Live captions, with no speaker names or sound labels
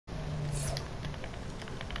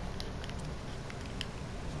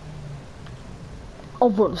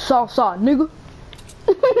Over the south side, nigga.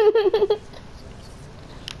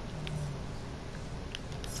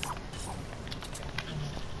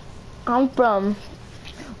 I'm from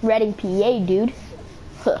Reading, PA, dude.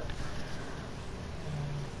 Huh.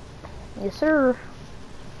 Yes, sir.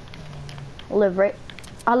 I live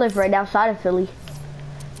right outside of Philly,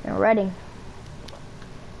 in Reading.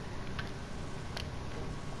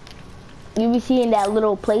 You be seeing that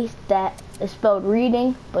little place that is spelled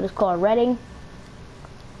reading, but it's called Reading.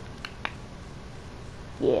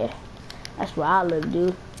 Yeah, that's where I live,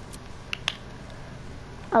 dude.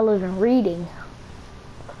 I live in Reading.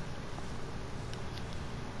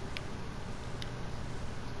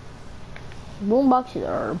 Boomboxes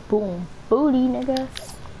are boom booty, nigga.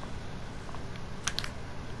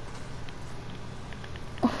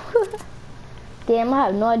 Damn, I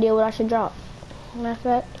have no idea what I should drop. Matter of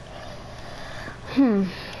fact,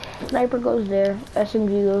 Sniper goes there,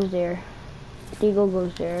 SMG goes there, Deagle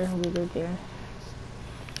goes there, we go there.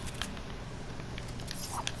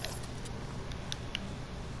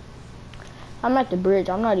 I'm at the bridge,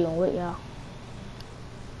 I'm not even with y'all.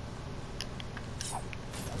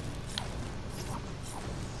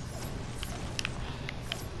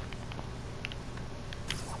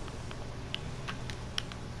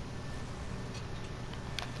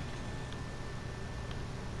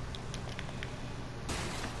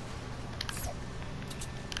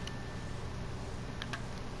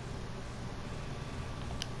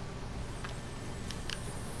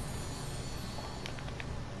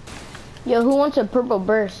 Yo, who wants a purple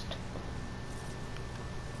burst?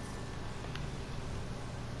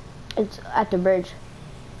 It's at the bridge.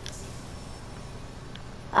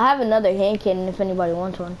 I have another hand cannon if anybody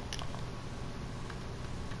wants one.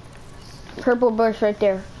 Purple burst right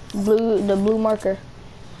there. The blue marker.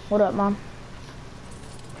 What up, Mom?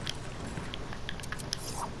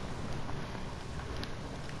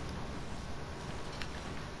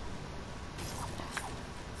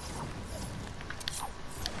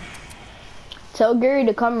 Tell Gary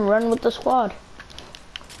to come and run with the squad.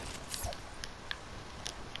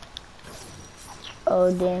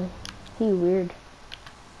 Oh, damn. He weird.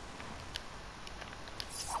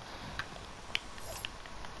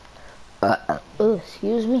 Oh,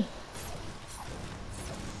 excuse me.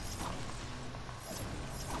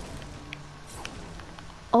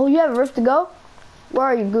 Oh, you have a rift to go? Where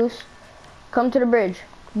are you, Goose? Come to the bridge.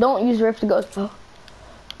 Don't use rift to go. Oh.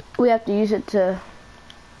 We have to use it to...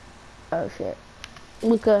 Oh, shit.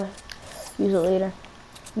 We could use it later.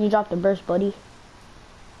 You dropped the burst, buddy.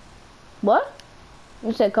 What?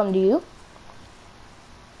 You said come to you?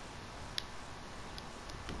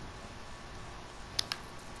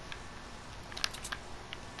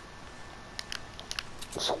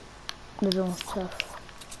 This one's tough.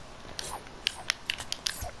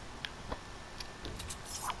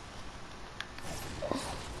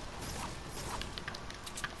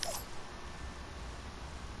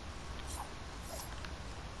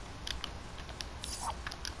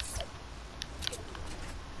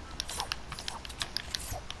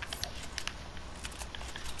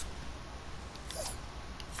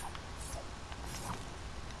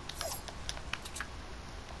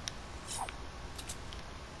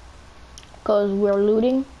 Cause we're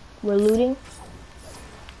looting. We're looting.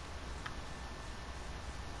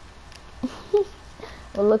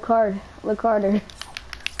 Well, look hard. Look harder.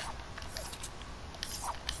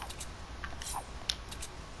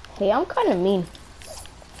 Hey, I'm kind of mean.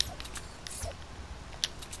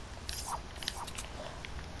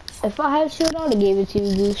 If I had shield, I would have gave it to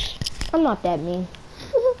you, Goose. I'm not that mean.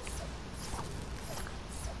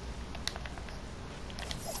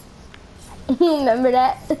 Remember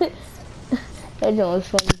that? That joke was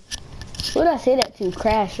funny. What did I say that to?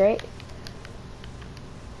 Crash, right?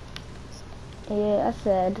 Yeah, I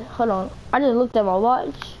said, hold on. I just looked at my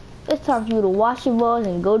watch. It's time for you to wash your balls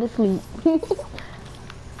and go to sleep.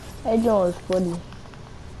 That joke was funny.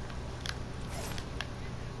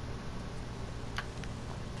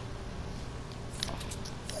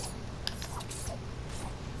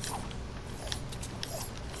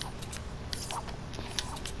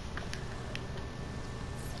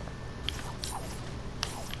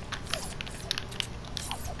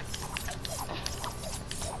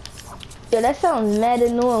 Yo, that sounds mad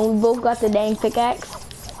annoying. We both got the dang pickaxe.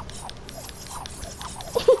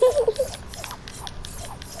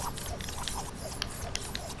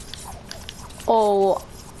 Oh,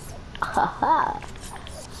 haha.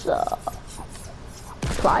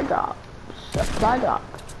 Supply drop. Supply drop.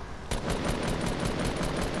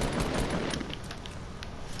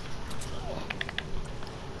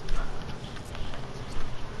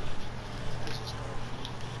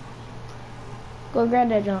 Go grab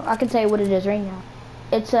that jump. I can tell you what it is right now.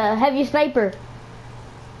 It's a heavy sniper.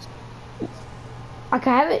 I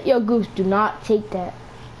can have it. Yo, Goose, do not take that.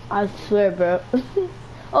 I swear, bro.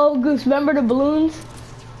 Oh, Goose, remember the balloons?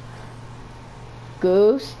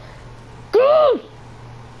 Goose. Goose!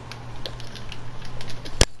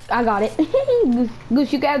 I got it.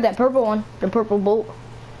 Goose, you can have that purple one. The purple bolt.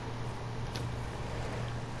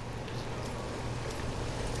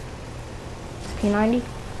 P90.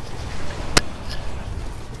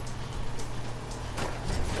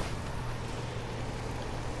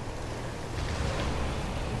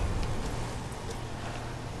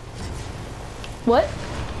 What?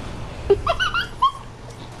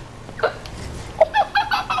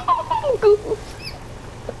 Goose.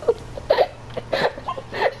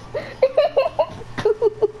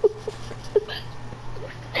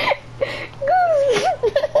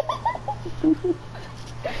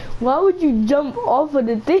 Why would you jump off of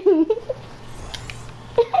the thing?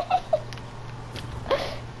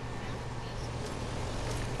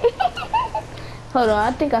 Hold on,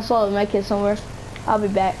 I think I saw a medkit somewhere. I'll be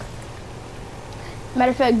back.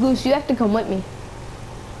 Matter of fact, Goose, you have to come with me.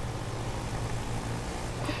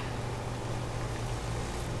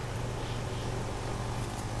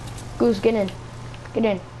 Goose, get in. Get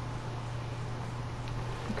in.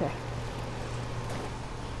 Okay.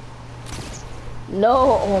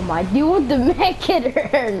 No, oh my, do you want the medkit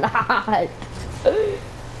or not?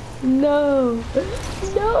 No.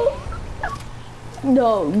 No.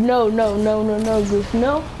 No, no, no, no, no, no, Goose,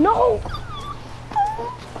 no, no.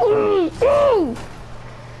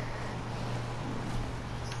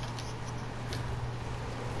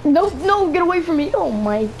 No, no, get away from me. Oh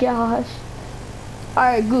my gosh.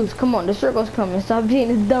 Alright, Goose, come on, the circle's coming. Stop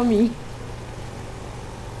being a dummy.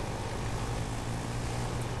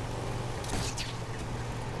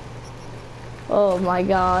 Oh my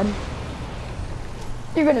god.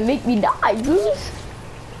 You're gonna make me die, Goose.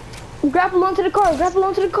 Grapple onto the car, grapple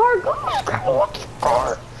onto the car, Goose. Grapple onto the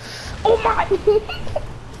car. Oh my.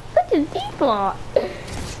 Such a deep lot.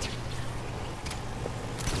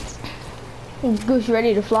 Goose, you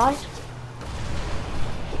ready to fly?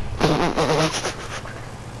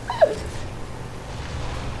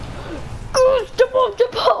 Goose, jump off,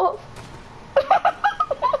 jump off.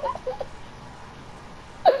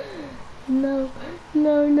 No,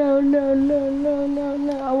 no, no, no, no, no, no,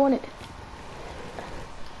 no, I want it.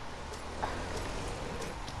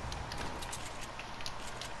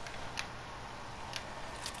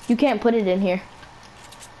 You can't put it in here.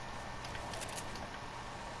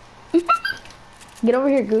 Get over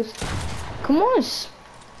here, Goose. Come on,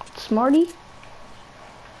 smarty.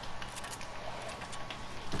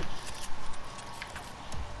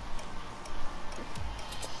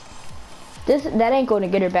 That ain't going to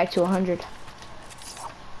get her back to 100.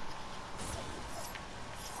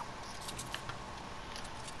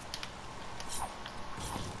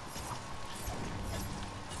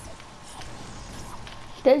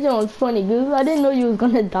 That was funny, Goose. I didn't know you was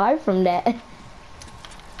gonna die from that.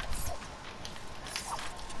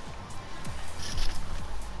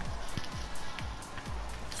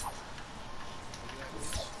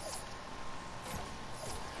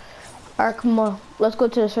 Alright, come on. Let's go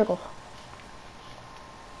to the circle.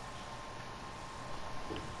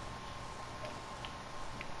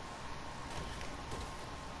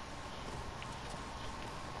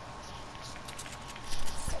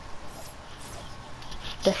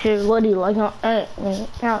 That shit bloody like I'm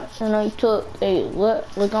out and I took a what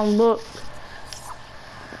like I'm booked.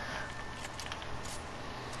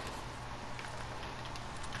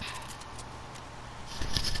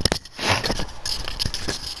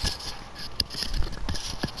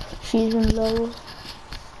 Season level.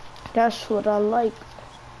 That's what I like.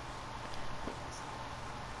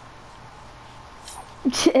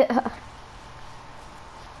 Yeah.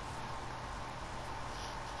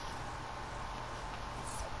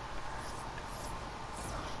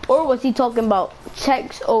 Or was he talking about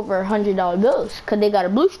checks over $100 bills? Cause they got a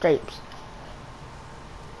blue stripes.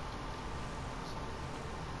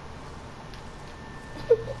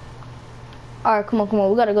 Alright, come on, come on.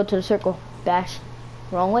 We gotta go to the circle. Bash.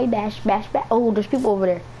 Wrong way, bash, bash, bash. Oh, there's people over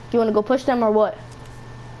there. Do you wanna go push them or what?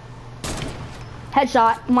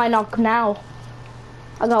 Headshot. Might knock now.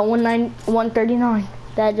 I got 139.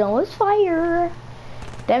 That jump was fire.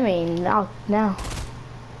 That mean knock now.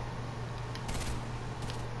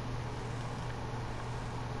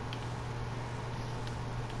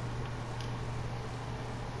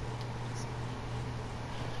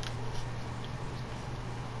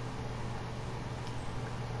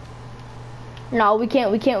 No, we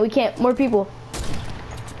can't. More people.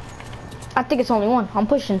 I think it's only one. I'm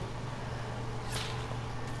pushing.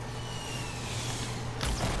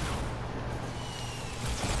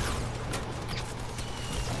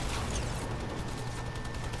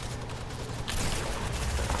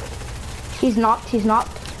 He's knocked, he's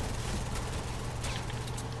knocked.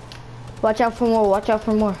 Watch out for more, watch out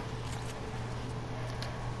for more.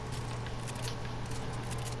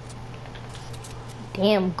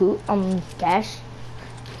 Damn, Dash.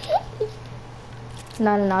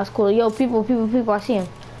 No, it's cool. Yo, people, I see him.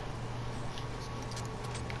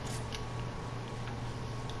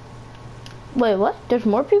 Wait, what? There's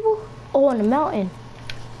more people? Oh, on the mountain.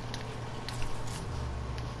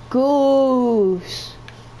 Goose.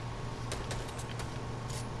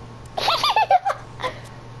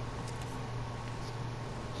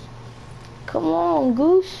 Come on,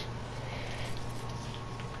 Goose.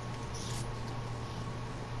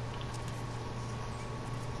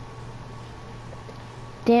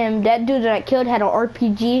 Damn, that dude that I killed had an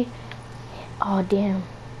RPG. Oh, damn.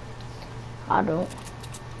 I don't.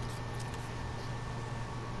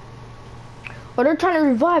 Oh, they're trying to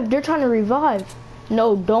revive. They're trying to revive.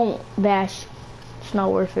 No, don't, Bash. It's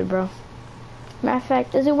not worth it, bro. Matter of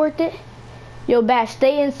fact, is it worth it? Yo, Bash,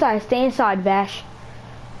 stay inside. Stay inside, Bash.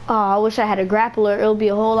 Oh, I wish I had a grappler. It'll be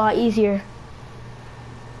a whole lot easier.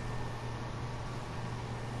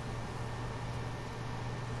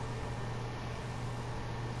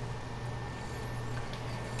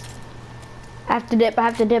 I have to dip. I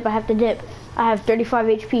have to dip. I have to dip. I have 35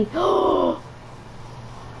 HP. No,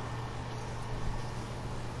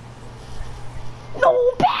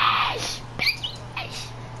 Bash!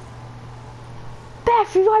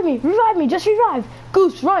 Bash, revive me, just revive.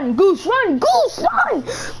 Goose, run, Goose, run, Goose, run,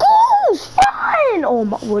 Goose, run! Oh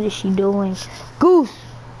my, what is she doing? Goose,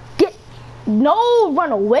 no,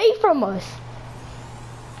 run away from us.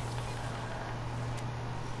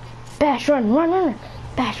 Bash, run.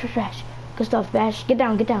 Bash. Good stuff, Bash, get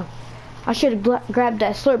down. I should have grabbed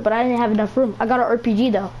that slurp, but I didn't have enough room. I got an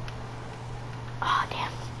RPG though. Oh,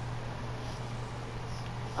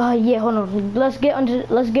 damn. Yeah, hold on. Let's get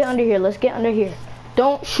under here.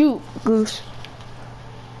 Don't shoot, Goose.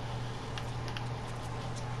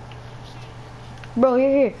 Bro,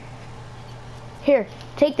 here.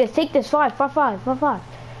 Take this. Five.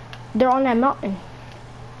 They're on that mountain.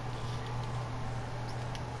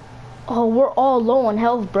 Oh, we're all low on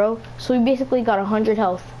health, bro. So we basically got 100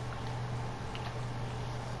 health.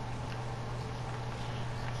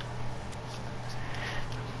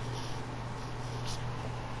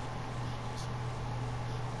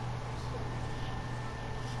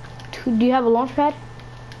 Do you have a launch pad?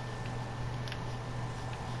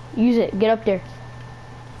 Use it. Get up there.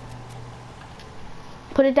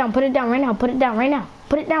 Put it down right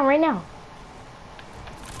now.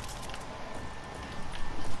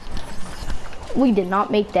 We did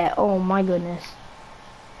not make that. Oh my goodness.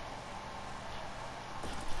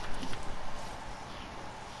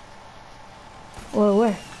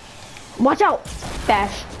 Where? Watch out!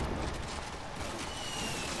 Bash.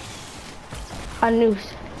 I knew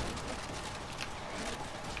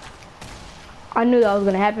that was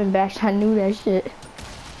gonna happen, Bash. I knew that shit.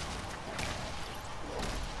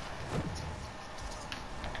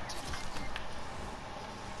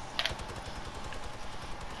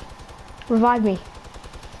 Revive me.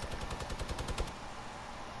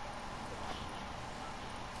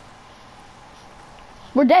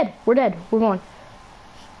 We're dead. We're going.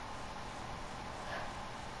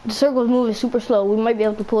 The circle's moving super slow. We might be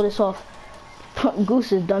able to pull this off.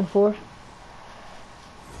 Goose is done for.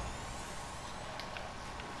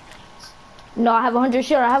 No, I have 100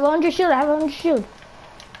 shield.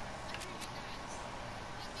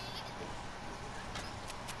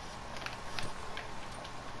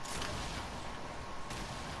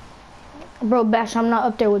 Bro, Bash, I'm not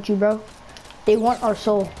up there with you, bro. They want our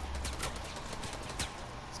soul.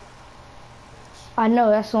 I know,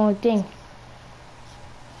 that's the only thing.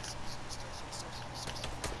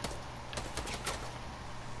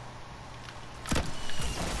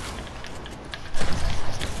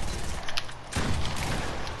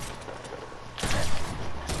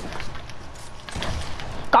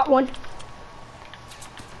 Got one.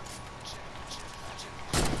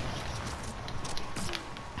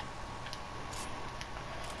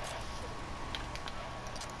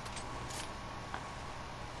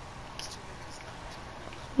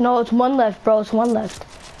 No, it's one left, bro. It's one left.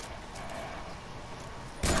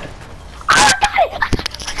 I got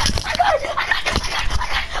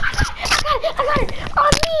it.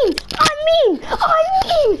 I'm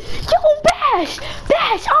mean. Yo, Bash,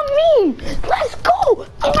 I'm mean. Let's go.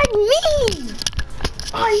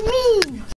 I'm mean.